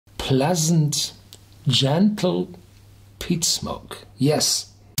pleasant, gentle peat smoke.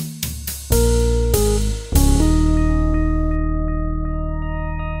 Yes.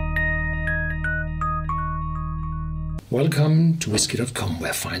 Welcome to Whisky.com,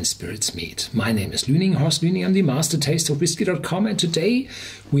 where fine spirits meet. My name is Horst Lüning. I'm the master taster of Whisky.com, and today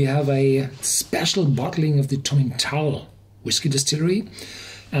we have a special bottling of the Tomintoul whiskey distillery,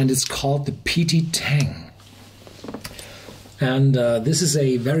 and it's called the Peaty Tang. And this is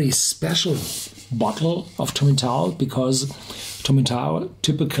a very special bottle of Tomintoul because Tomintoul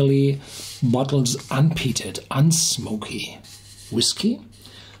typically bottles unpeated, unsmoky whiskey,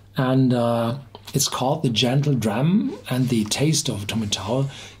 and it's called the gentle dram, and the taste of Tomintoul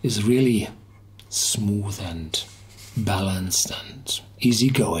is really smooth and balanced and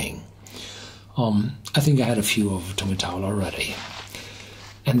easygoing. I think I had a few of Tomintoul already.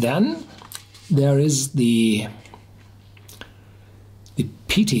 And then there is the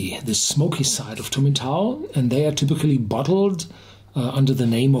peaty, the smoky side of Tomintoul, and they are typically bottled under the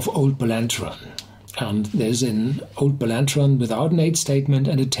name of Old Belantron. And there's an Old Belantron without an age statement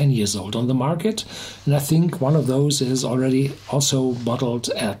and a 10 years old on the market. And I think one of those is already also bottled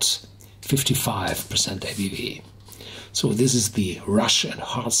at 55% ABV. So this is the rush and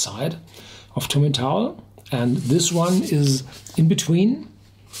hard side of Tomintoul. And this one is in between.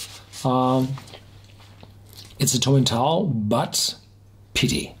 It's a Tomintoul, but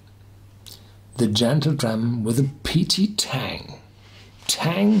peaty. The gentle dram with a peaty tang.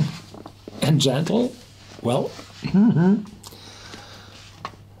 Tang and gentle, well,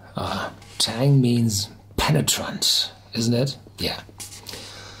 tang means penetrant, isn't it? Yeah.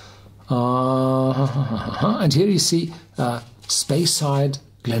 And here you see Speyside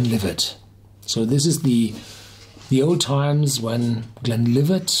Glenlivet. So this is the old times when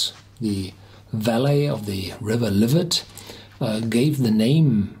Glenlivet, the valley of the River Livet, gave the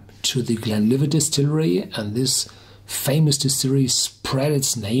name to the Glenlivet distillery, and this famous distillery spread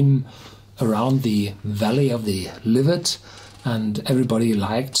its name around the valley of the Livet, and everybody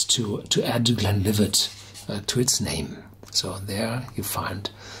liked to add Glenlivet to its name. So there you find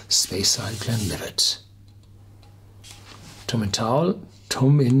Speyside Glenlivet. Tomintoul.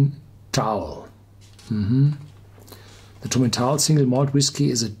 The Tomintoul single malt whiskey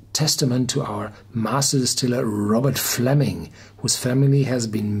is a testament to our master distiller Robert Fleming, whose family has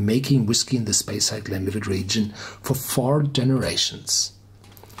been making whiskey in the Speyside Glenlivet region for 4 generations.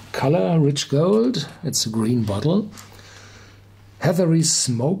 Color, rich gold, it's a green bottle. Heathery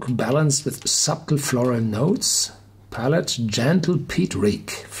smoke balanced with subtle floral notes. Palate, gentle peat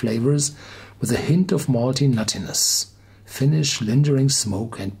reek flavors with a hint of malty nuttiness. Finish, lingering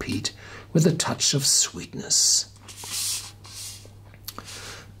smoke and peat with a touch of sweetness.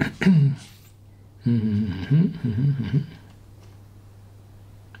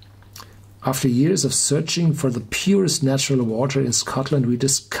 After years of searching for the purest natural water in Scotland, we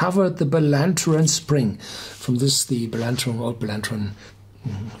discovered the Belantron spring. From this, the Old Belantron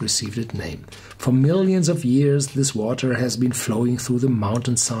received its name. For millions of years, this water has been flowing through the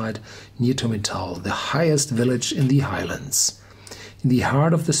mountainside near Tomintoul, the highest village in the Highlands. In the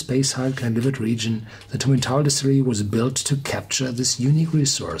heart of the Speyside Glenlivet region, the Tomintoul distillery was built to capture this unique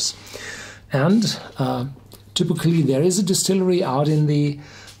resource. And typically, there is a distillery out in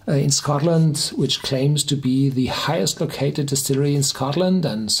Scotland, which claims to be the highest located distillery in Scotland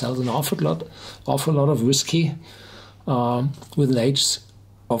and sells an awful lot of whiskey with an age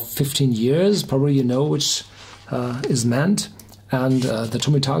of 15 years. Probably you know which is meant. And the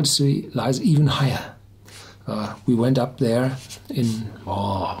Tomintoul distillery lies even higher. We went up there in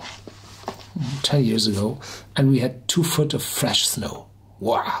 10 years ago, and we had 2 foot of fresh snow.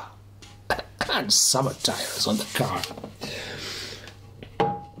 Wow! And summer tires on the car.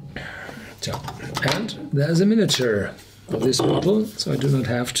 So, and there's a miniature of this bottle, so I do not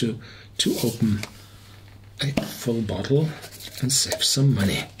have to open a full bottle and save some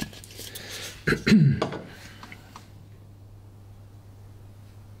money.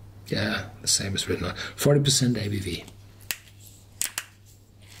 Yeah, the same is written on 40% ABV.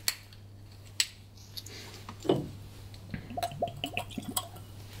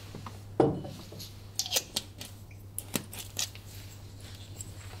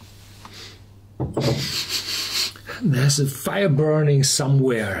 There's a fire burning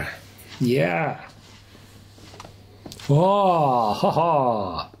somewhere. Yeah. Oh, ha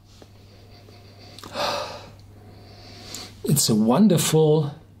ha. It's a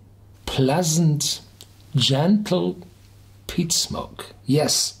wonderful, pleasant, gentle peat smoke.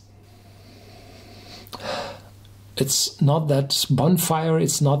 Yes. It's not that bonfire,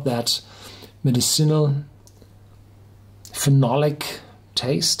 it's not that medicinal, phenolic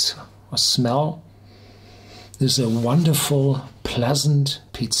taste or smell, there's a wonderful, pleasant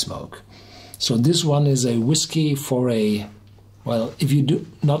peat smoke. So this one is a whiskey for a, well, if you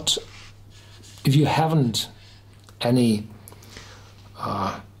haven't any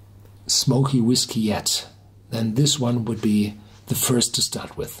smoky whiskey yet, then this one would be the first to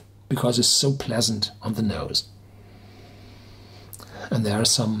start with, because it's so pleasant on the nose. And there are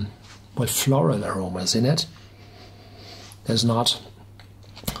some, well, floral aromas in it. There's not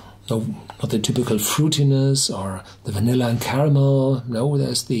the typical fruitiness or the vanilla and caramel. No,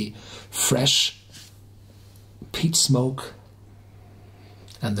 there's the fresh peat smoke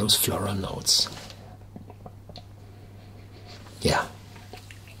and those floral notes. Yeah.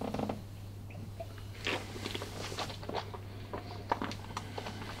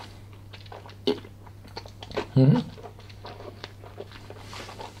 Mm-hmm.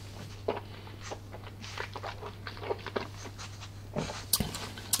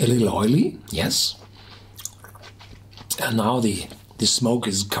 A little oily, yes. And now the smoke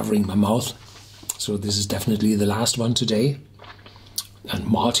is covering my mouth. So this is definitely the last one today. And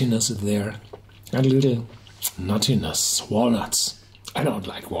maltiness is there. And a little nuttiness, walnuts. I don't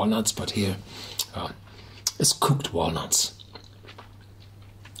like walnuts, but here it's cooked walnuts.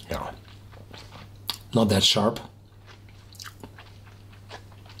 Yeah. Not that sharp.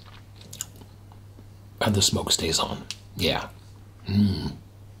 And the smoke stays on. Yeah.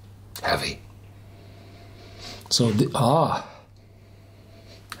 Heavy. So the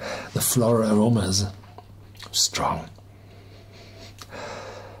floral aroma is strong.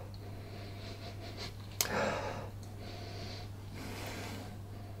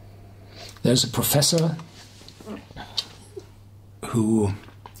 There's a professor who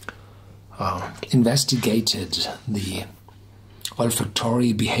investigated the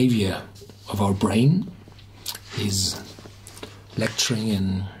olfactory behavior of our brain. He's lecturing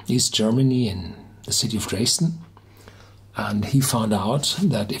in East Germany in the city of Dresden, and he found out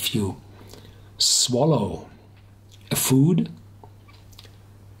that if you swallow a food,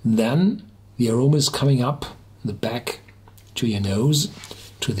 then the aroma is coming up the back to your nose,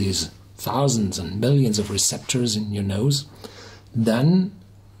 to these thousands and millions of receptors in your nose. Then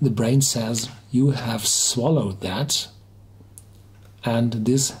the brain says you have swallowed that, and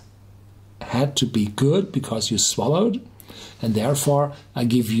this had to be good because you swallowed, and therefore I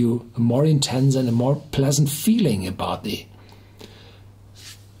give you a more intense and a more pleasant feeling about the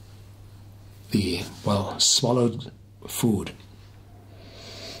swallowed food.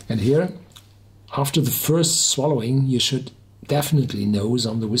 And here, after the first swallowing, you should definitely nose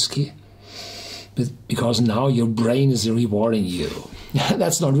on the whiskey, because now your brain is rewarding you.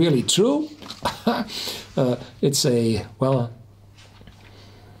 That's not really true. It's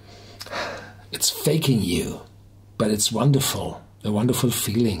it's faking you. But it's wonderful, a wonderful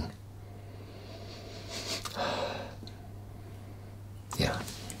feeling. Yeah.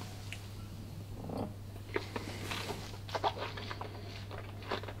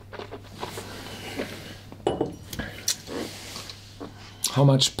 How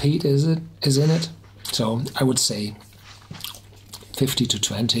much peat is in it? So I would say 50 to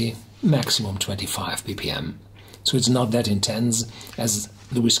 20, maximum 25 ppm. So it's not that intense as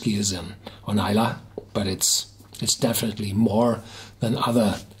the whiskey is on Islay, but it's definitely more than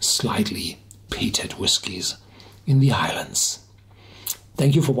other slightly peated whiskies in the islands.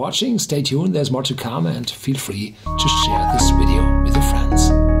 Thank you for watching. Stay tuned. There's more to come, and feel free to share this video.